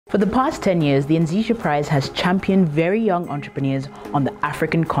For the past 10 years, the Anzisha Prize has championed very young entrepreneurs on the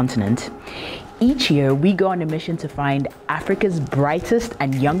African continent. Each year, we go on a mission to find Africa's brightest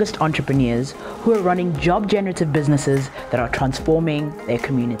and youngest entrepreneurs who are running job-generative businesses that are transforming their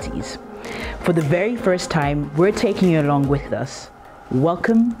communities. For the very first time, we're taking you along with us.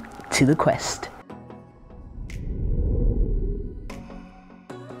 Welcome to the quest.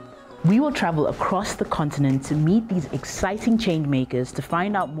 We will travel across the continent to meet these exciting change makers to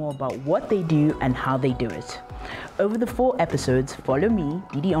find out more about what they do and how they do it. Over the 4 episodes, follow me,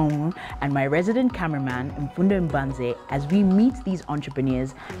 Didi Onwu, and my resident cameraman, Mfundo Mbanze, as we meet these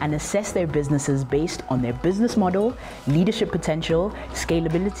entrepreneurs and assess their businesses based on their business model, leadership potential,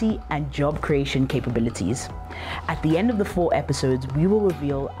 scalability, and job creation capabilities. At the end of the 4 episodes, we will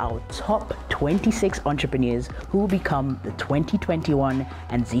reveal our top 26 entrepreneurs who will become the 2021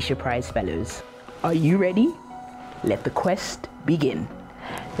 Anzisha Prize Fellows. Are you ready? Let the quest begin.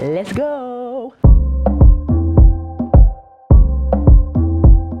 Let's go!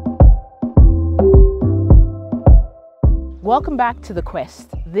 Welcome back to The Quest.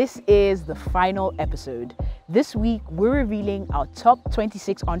 This is the final episode. This week, we're revealing our top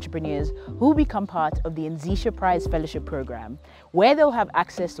 26 entrepreneurs who will become part of the Anzisha Prize Fellowship Program, where they'll have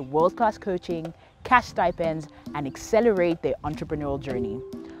access to world-class coaching, cash stipends, and accelerate their entrepreneurial journey.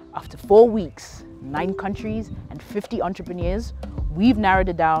 After 4 weeks, 9 countries, and 50 entrepreneurs, we've narrowed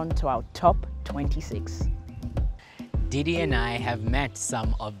it down to our top 26. Didi and I have met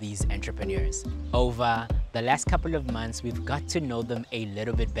some of these entrepreneurs. Over the last couple of months, we've got to know them a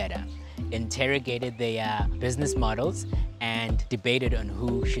little bit better, interrogated their business models, and debated on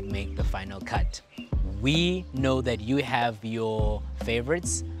who should make the final cut. We know that you have your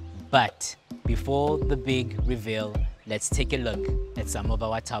favorites, but before the big reveal, let's take a look at some of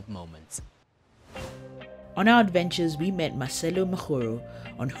our top moments. On our adventures, we met Marcelo Mahoro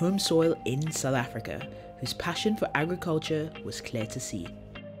on home soil in South Africa, whose passion for agriculture was clear to see.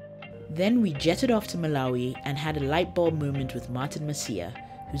 Then we jetted off to Malawi and had a light bulb moment with Martin Masia,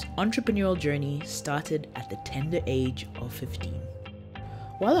 whose entrepreneurial journey started at the tender age of 15.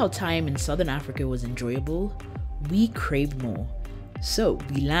 While our time in Southern Africa was enjoyable, we craved more. So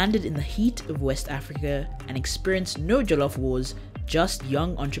we landed in the heat of West Africa and experienced no jollof wars, just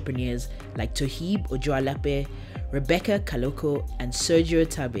young entrepreneurs like Tohib Ojoalape, Rebecca Kaloko, and Sergio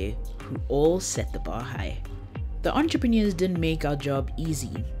Tabe, who all set the bar high. The entrepreneurs didn't make our job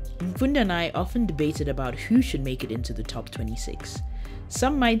easy. Mfundo and I often debated about who should make it into the top 26.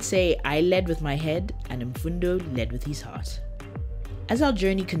 Some might say I led with my head and Mfundo led with his heart. As our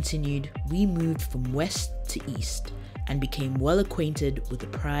journey continued, we moved from west to east and became well acquainted with the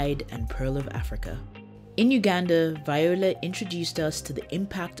pride and pearl of Africa. In Uganda, Viola introduced us to the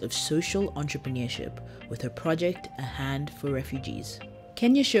impact of social entrepreneurship with her project A Hand for Refugees.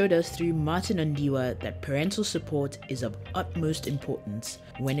 Kenya showed us through Martin Ondiwa that parental support is of utmost importance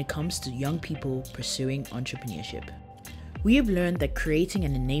when it comes to young people pursuing entrepreneurship. We have learned that creating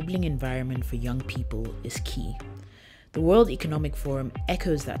an enabling environment for young people is key. The World Economic Forum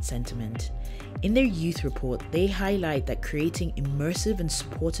echoes that sentiment. In their youth report, they highlight that creating immersive and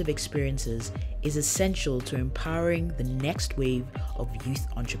supportive experiences is essential to empowering the next wave of youth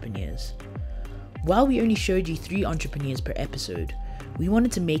entrepreneurs. While we only showed you 3 entrepreneurs per episode, we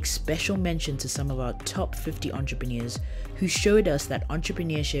wanted to make special mention to some of our top 50 entrepreneurs who showed us that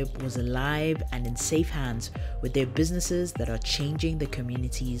entrepreneurship was alive and in safe hands with their businesses that are changing the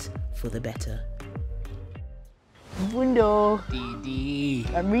communities for the better. Mfundo, Didi,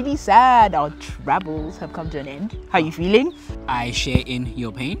 I'm really sad our travels have come to an end. How are you feeling? I share in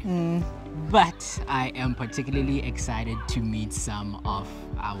your pain, but I am particularly excited to meet some of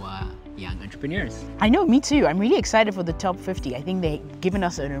our young entrepreneurs. I know, me too. I'm really excited for the top 50. I think they've given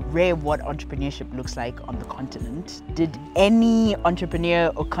us an array of what entrepreneurship looks like on the continent. Did any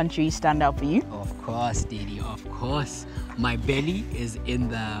entrepreneur or country stand out for you? Of course, Didi, of course. My belly is in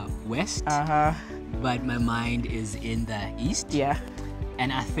the west, but my mind is in the east. Yeah.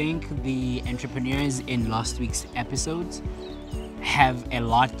 And I think the entrepreneurs in last week's episodes have a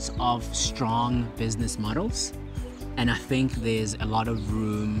lot of strong business models, and I think there's a lot of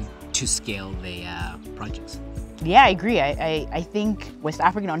room to scale their projects. Yeah, I agree. I think West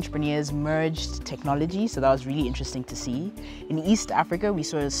African entrepreneurs merged technology, so that was really interesting to see. In East Africa, we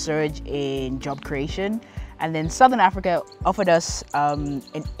saw a surge in job creation, and then Southern Africa offered us an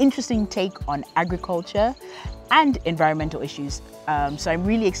interesting take on agriculture and environmental issues. So I'm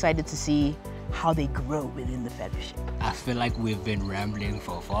really excited to see how they grow within the fellowship. I feel like we've been rambling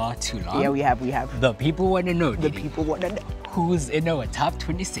for far too long. Yeah, we have. The people want to know, The Didi. people want to know. Who's in our top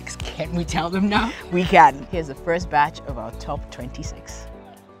 26? Can we tell them now? We can. Here's the first batch of our top 26.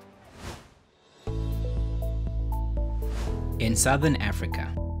 In Southern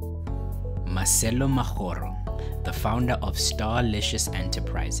Africa, Marcelo Mjo, the founder of Starlicious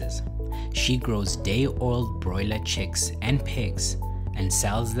Enterprises. She grows day-old broiler chicks and pigs and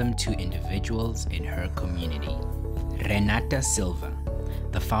sells them to individuals in her community. Renata Silva,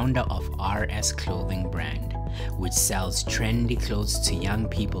 the founder of RS Clothing brand, which sells trendy clothes to young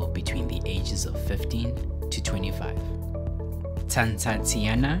people between the ages of 15 to 25.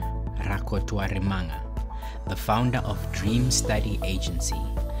 Tantatiana Rakotwarimanga, the founder of Dream Study Agency.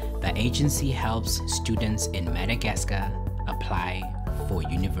 The agency helps students in Madagascar apply for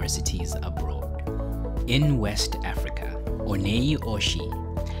universities abroad. In West Africa, Onei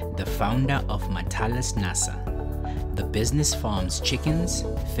Oshi, the founder of Matalis Nasa. The business farms chickens,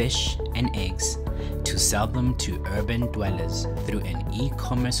 fish, and eggs to sell them to urban dwellers through an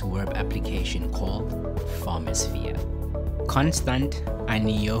e-commerce web application called Pharmasphere. Constant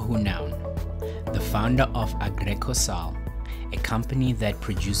Aniyohunaun, the founder of Agrecosal, a company that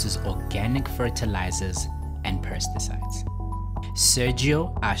produces organic fertilizers and pesticides.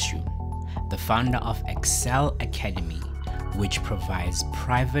 Sergio Ashu, the founder of Excel Academy, which provides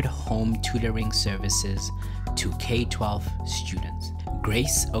private home tutoring services to K-12 students.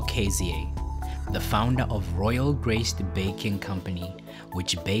 Grace Okazie, the founder of Royal Grace Baking Company,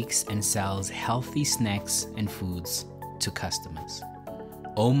 which bakes and sells healthy snacks and foods to customers.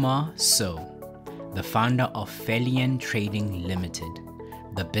 Omar So, the founder of Felian Trading Limited.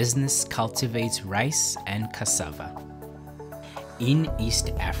 The business cultivates rice and cassava. In East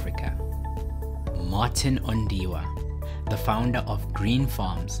Africa, Martin Ondiwa, the founder of Green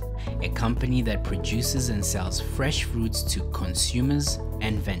Farms, a company that produces and sells fresh fruits to consumers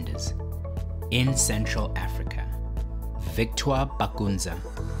and vendors. In Central Africa, Victor Bakunza,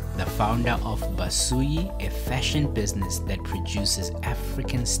 the founder of Basui, a fashion business that produces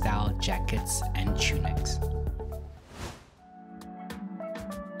African-style jackets and tunics.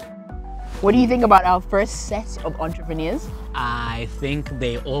 What do you think about our first set of entrepreneurs? I think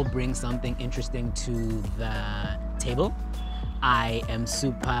they all bring something interesting to the table. I am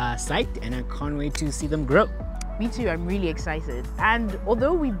super psyched and I can't wait to see them grow. Me too, I'm really excited. And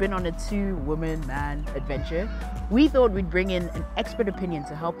although we've been on a two-woman-man adventure, we thought we'd bring in an expert opinion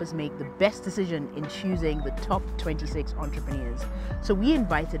to help us make the best decision in choosing the top 26 entrepreneurs. So we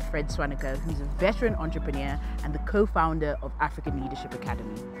invited Fred Swaniker, who's a veteran entrepreneur and the co-founder of African Leadership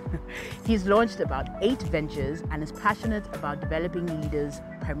Academy. He's launched about 8 ventures and is passionate about developing leaders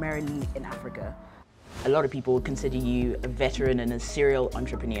primarily in Africa. A lot of people consider you a veteran and a serial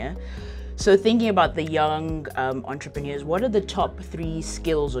entrepreneur. So thinking about the young entrepreneurs, what are the top 3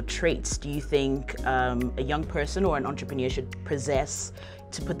 skills or traits do you think a young person or an entrepreneur should possess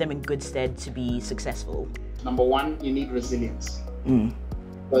to put them in good stead to be successful? Number 1, you need resilience.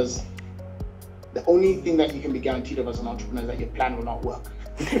 Because the only thing that you can be guaranteed of as an entrepreneur is that your plan will not work.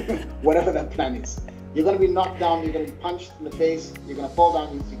 Whatever that plan is. You're going to be knocked down, you're going to be punched in the face, you're going to fall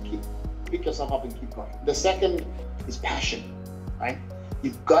down, you need to pick yourself up and keep going. The second is passion, right?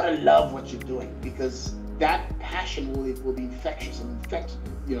 You've got to love what you're doing, because that passion will be infectious and infect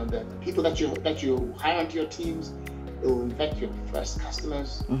the people that you hire onto your teams. It will infect your first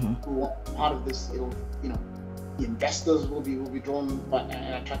customers who want part of this. The investors will be drawn by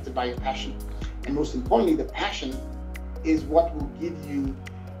and attracted by your passion, and most importantly, the passion is what will give you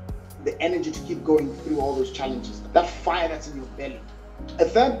the energy to keep going through all those challenges. That fire that's in your belly. A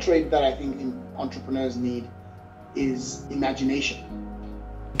third trait that I think entrepreneurs need is imagination.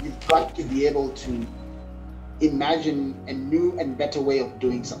 You've got to be able to imagine a new and better way of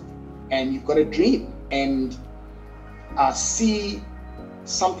doing something. And you've got to dream and see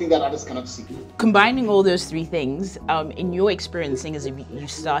something that others cannot see. Combining all those 3 things, in your experience, seeing as you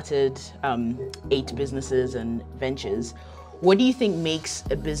started 8 businesses and ventures, what do you think makes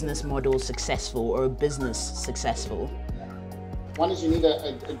a business model successful or a business successful? One is you need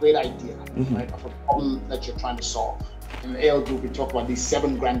a great idea, right, of a problem that you're trying to solve. In the AL group, we talk about these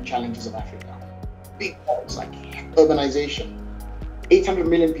 7 grand challenges of Africa. Big problems like urbanization. 800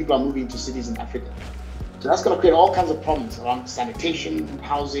 million people are moving to cities in Africa. So that's going to create all kinds of problems around sanitation,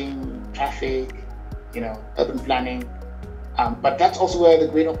 housing, traffic, urban planning. But that's also where the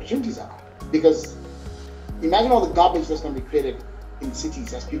great opportunities are. Because imagine all the garbage that's going to be created in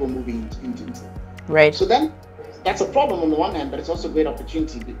cities as people moving into. Right. So then that's a problem on the one hand, but it's also a great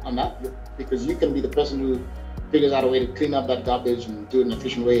opportunity on that, because you can be the person who figures out a way to clean up that garbage and do it in an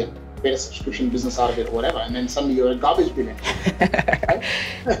efficient way and create a subscription business out of it or whatever, and then suddenly you're a garbage billionaire.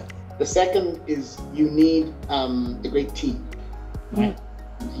 Right? The second is you need a great team. Right?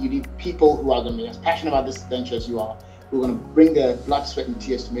 You need people who are going to be as passionate about this venture as you are, who are going to bring their blood, sweat, and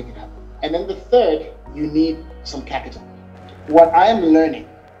tears to make it happen. And then the third, you need some capital. What I am learning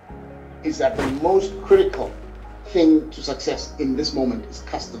is that the most critical thing to success in this moment is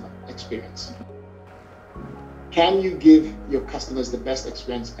customer experience. Can you give your customers the best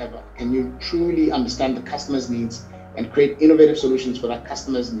experience ever? Can you truly understand the customer's needs and create innovative solutions for that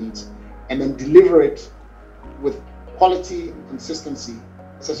customer's needs, and then deliver it with quality and consistency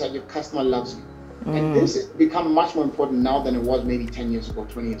such that your customer loves you? And this has become much more important now than it was maybe 10 years ago,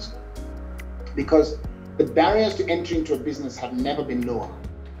 20 years ago. Because the barriers to entry into a business have never been lower.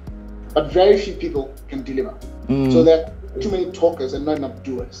 But very few people can deliver. So there are too many talkers and not enough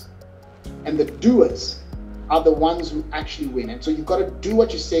doers. And the doers are the ones who actually win. And so you've got to do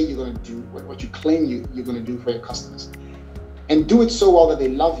what you say you're going to do, what you claim you're going to do for your customers. And do it so well that they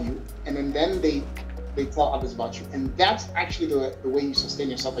love you, and then they tell others about you. And that's actually the way you sustain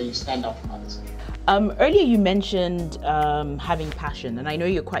yourself and you stand out from others. Earlier you mentioned having passion, and I know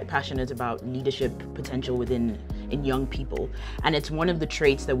you're quite passionate about leadership potential in young people, and it's one of the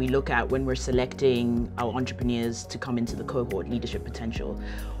traits that we look at when we're selecting our entrepreneurs to come into the cohort, leadership potential.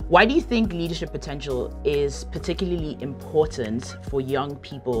 Why do you think leadership potential is particularly important for young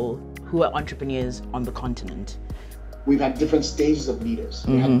people who are entrepreneurs on the continent? We've had different stages of leaders.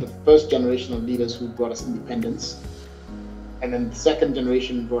 We had the first generation of leaders who brought us independence, and then the second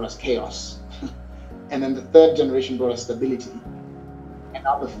generation brought us chaos, and then the third generation brought us stability, and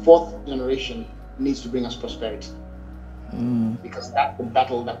now the fourth generation needs to bring us prosperity, because that's the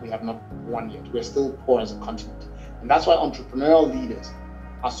battle that we have not won yet. We're still poor as a continent, and that's why entrepreneurial leaders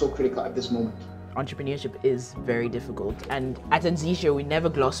are so critical at this moment. Entrepreneurship is very difficult, and at Anzisha we never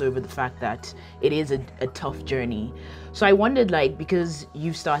gloss over the fact that it is a tough journey. So I wondered, like, because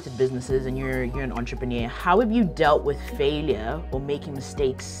you've started businesses and you're an entrepreneur, how have you dealt with failure or making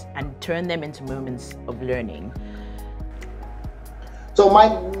mistakes and turned them into moments of learning? So my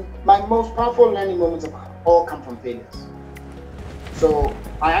most powerful learning moments have all come from failures. So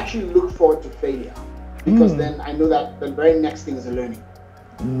I actually look forward to failure, because then I know that the very next thing is a learning,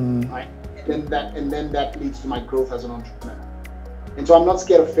 right? And then that leads to my growth as an entrepreneur. And so I'm not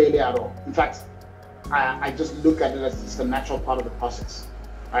scared of failure at all. In fact, I just look at it as just a natural part of the process,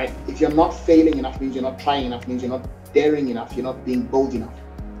 right? If you're not failing enough, means you're not trying enough, means you're not daring enough, you're not being bold enough,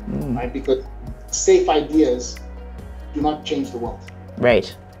 right? Because safe ideas do not change the world.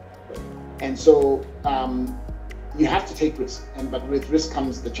 Right. And so you have to take risk, but with risk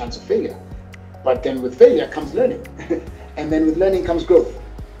comes the chance of failure. But then with failure comes learning. And then with learning comes growth.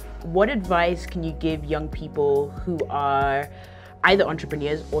 What advice can you give young people who are either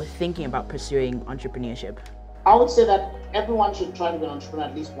entrepreneurs or thinking about pursuing entrepreneurship? I would say that everyone should try to be an entrepreneur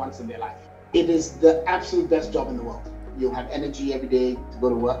at least once in their life. It is the absolute best job in the world. You'll have energy every day to go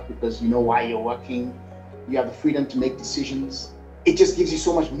to work because you know why you're working. You have the freedom to make decisions. It just gives you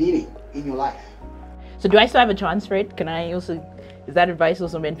so much meaning in your life. So do I still have a chance, Fred? Can I also, is that advice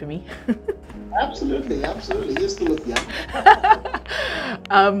also meant for me? Absolutely, absolutely. You're still with young.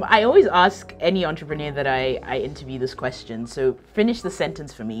 I always ask any entrepreneur that I interview this question. So finish the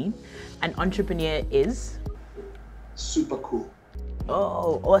sentence for me. An entrepreneur is? Super cool.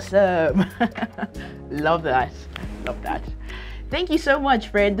 Oh, awesome. Love that. Love that. Thank you so much,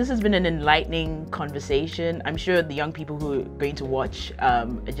 Fred. This has been an enlightening conversation. I'm sure the young people who are going to watch are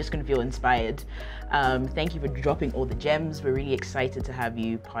just going to feel inspired. Thank you for dropping all the gems. We're really excited to have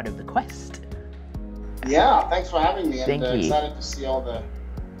you part of the quest. Yeah, thanks for having me. Thank you. Excited to see all the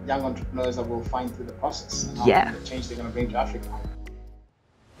young entrepreneurs that we'll find through the process and how the change they're going to bring to Africa.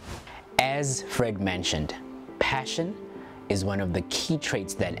 As Fred mentioned, passion is one of the key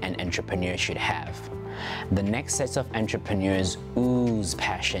traits that an entrepreneur should have. The next set of entrepreneurs ooze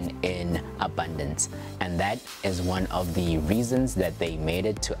passion in abundance, and that is one of the reasons that they made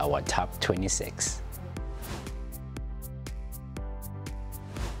it to our top 26.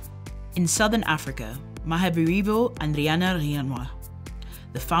 In Southern Africa, Mahabirivo Andriana Rianwa,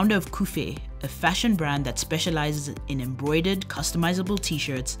 the founder of Kufe, a fashion brand that specializes in embroidered, customizable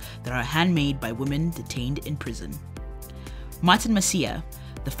t-shirts that are handmade by women detained in prison. Martin Masia,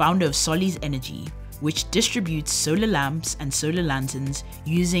 the founder of Solly's Energy, which distributes solar lamps and solar lanterns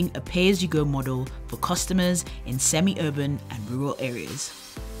using a pay-as-you-go model for customers in semi-urban and rural areas.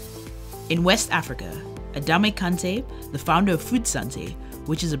 In West Africa, Adame Kante, the founder of Food Sante,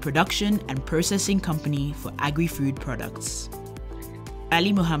 which is a production and processing company for agri-food products.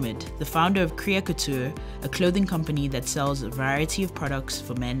 Ali Mohammed, the founder of Kriya Couture, a clothing company that sells a variety of products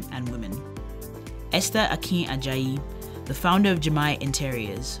for men and women. Esther Akin Ajayi, the founder of Jamai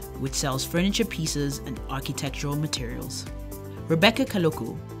Interiors, which sells furniture pieces and architectural materials. Rebecca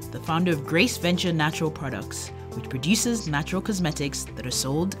Kaloku, the founder of Grace Venture Natural Products, which produces natural cosmetics that are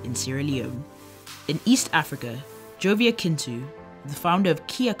sold in Sierra Leone. In East Africa, Jovia Kintu, the founder of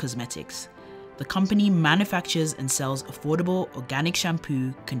Kia Cosmetics. The company manufactures and sells affordable organic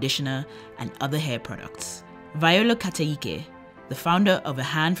shampoo, conditioner, and other hair products. Viola Kataike, the founder of A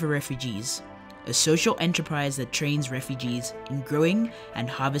Hand for Refugees, a social enterprise that trains refugees in growing and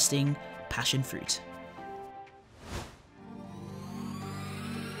harvesting passion fruit.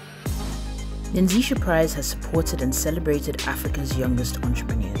 The Anzisha Prize has supported and celebrated Africa's youngest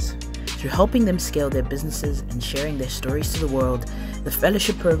entrepreneurs. Through helping them scale their businesses and sharing their stories to the world, the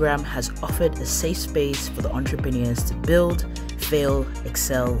fellowship program has offered a safe space for the entrepreneurs to build, fail,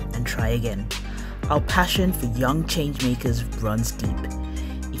 excel, and try again. Our passion for young changemakers runs deep.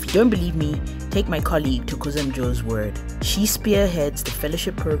 If you don't believe me, take my colleague Thokoza Mjo's word. She spearheads the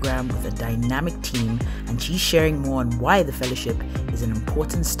fellowship program with a dynamic team, and she's sharing more on why the fellowship is an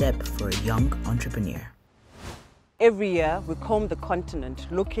important step for a young entrepreneur. Every year, we comb the continent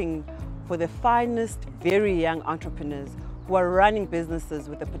looking for the finest, very young entrepreneurs who are running businesses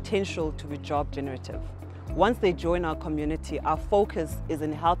with the potential to be job generative. Once they join our community, our focus is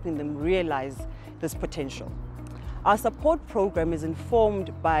in helping them realize this potential. Our support program is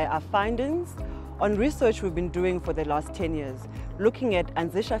informed by our findings on research we've been doing for the last 10 years, looking at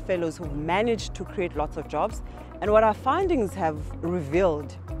Anzisha fellows who've managed to create lots of jobs. And what our findings have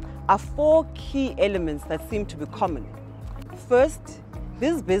revealed are 4 key elements that seem to be common. First,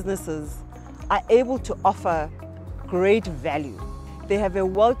 these businesses are able to offer great value. They have a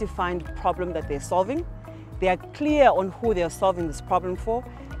well-defined problem that they're solving. They are clear on who they are solving this problem for,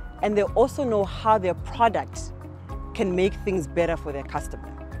 and they also know how their product can make things better for their customer.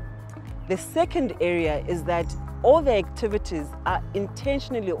 The second area is that all their activities are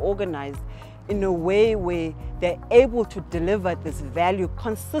intentionally organized in a way where they're able to deliver this value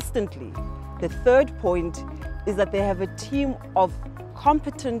consistently. The third point is that they have a team of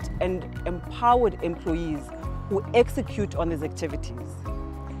competent and empowered employees who execute on these activities.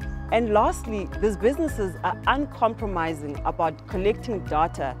 And lastly, these businesses are uncompromising about collecting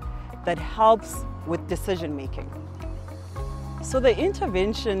data that helps with decision making. So the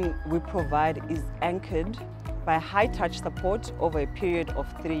intervention we provide is anchored by high-touch support over a period of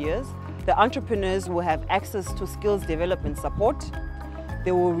 3 years. The entrepreneurs will have access to skills development support.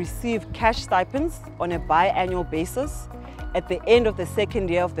 They will receive cash stipends on a biannual basis. At the end of the second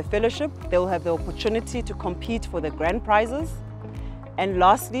year of the fellowship, they will have the opportunity to compete for the grand prizes. And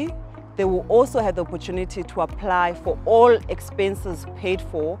lastly, they will also have the opportunity to apply for all expenses paid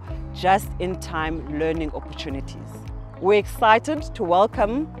for just-in-time learning opportunities. We're excited to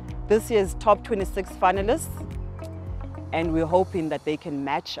welcome this year's top 26 finalists, and we're hoping that they can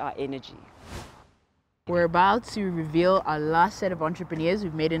match our energy. We're about to reveal our last set of entrepreneurs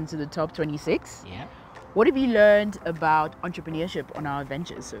who've made it into the top 26. Yeah. What have you learned about entrepreneurship on our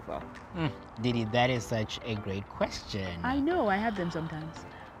adventures so far? Didi, that is such a great question. I know, I have them sometimes.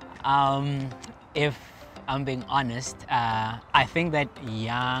 If I'm being honest, I think that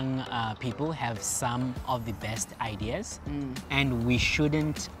young people have some of the best ideas, and we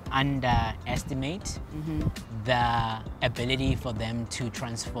shouldn't underestimate the ability for them to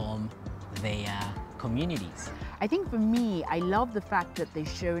transform their communities. I think for me, I love the fact that they've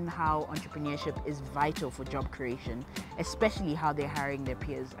shown how entrepreneurship is vital for job creation, especially how they're hiring their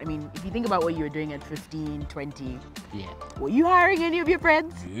peers. I mean, if you think about what you were doing at 15, 20, were you hiring any of your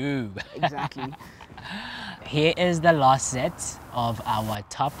friends? Ooh. Exactly. Here is the last set of our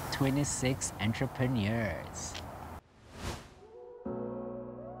top 26 entrepreneurs.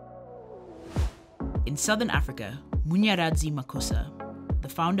 In Southern Africa, Munyaradzi Makosa, the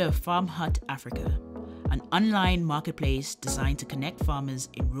founder of Farm Hut Africa, an online marketplace designed to connect farmers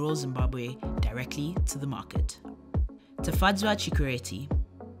in rural Zimbabwe directly to the market. Tafadzwa Chikureti,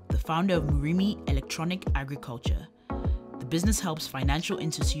 the founder of Murimi Electronic Agriculture. The business helps financial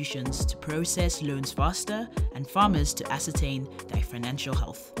institutions to process loans faster and farmers to ascertain their financial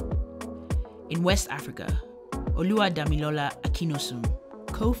health. In West Africa, Olua Damilola Akinosum,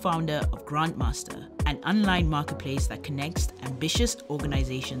 co-founder of Grantmaster, an online marketplace that connects ambitious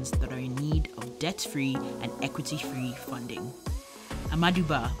organizations that are in need of debt-free and equity-free funding. Amadou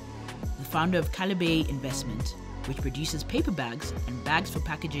Ba, the founder of Calibay Investment, which produces paper bags and bags for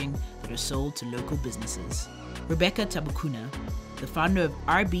packaging that are sold to local businesses. Rebecca Tabukuna, the founder of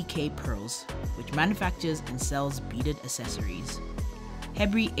RBK Pearls, which manufactures and sells beaded accessories.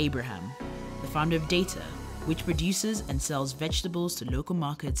 Hebri Abraham, the founder of Data, which produces and sells vegetables to local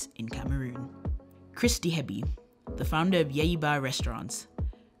markets in Cameroon. Christy Hebi, the founder of Yeyiba Restaurants.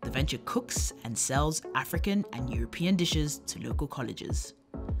 The venture cooks and sells African and European dishes to local colleges.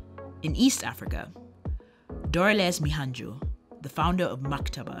 In East Africa, Dorales Mihanjo, the founder of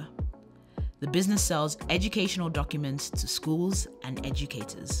Maktaba. The business sells educational documents to schools and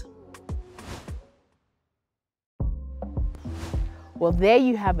educators. Well, there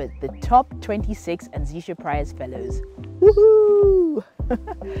you have it, the top 26 Anzisha Prize Fellows. Woohoo!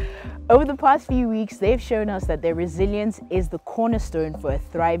 Over the past few weeks, they've shown us that their resilience is the cornerstone for a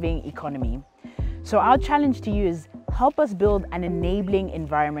thriving economy. So our challenge to you is help us build an enabling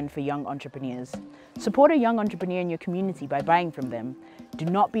environment for young entrepreneurs. Support a young entrepreneur in your community by buying from them. Do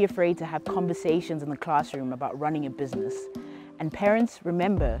not be afraid to have conversations in the classroom about running a business. And parents,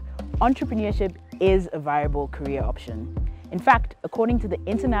 remember, entrepreneurship is a viable career option. In fact, according to the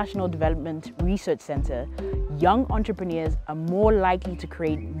International Development Research Center, young entrepreneurs are more likely to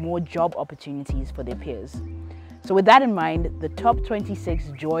create more job opportunities for their peers. So with that in mind, the top 26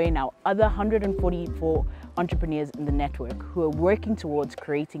 join our other 144 entrepreneurs in the network who are working towards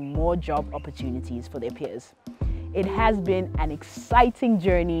creating more job opportunities for their peers. It has been an exciting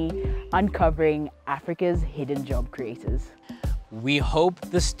journey uncovering Africa's hidden job creators. We hope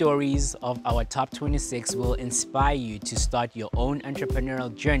the stories of our top 26 will inspire you to start your own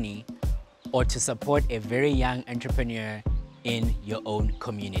entrepreneurial journey or to support a very young entrepreneur in your own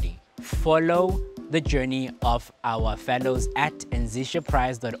community. Follow the journey of our fellows at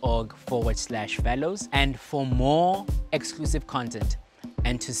anzishaprize.org/fellows, and for more exclusive content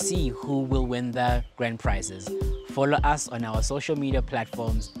and to see who will win the grand prizes, follow us on our social media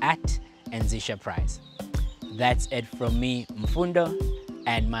platforms at Anzisha Prize. That's it from me, Mfundo,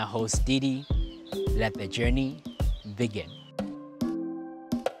 and my host Didi. Let the journey begin.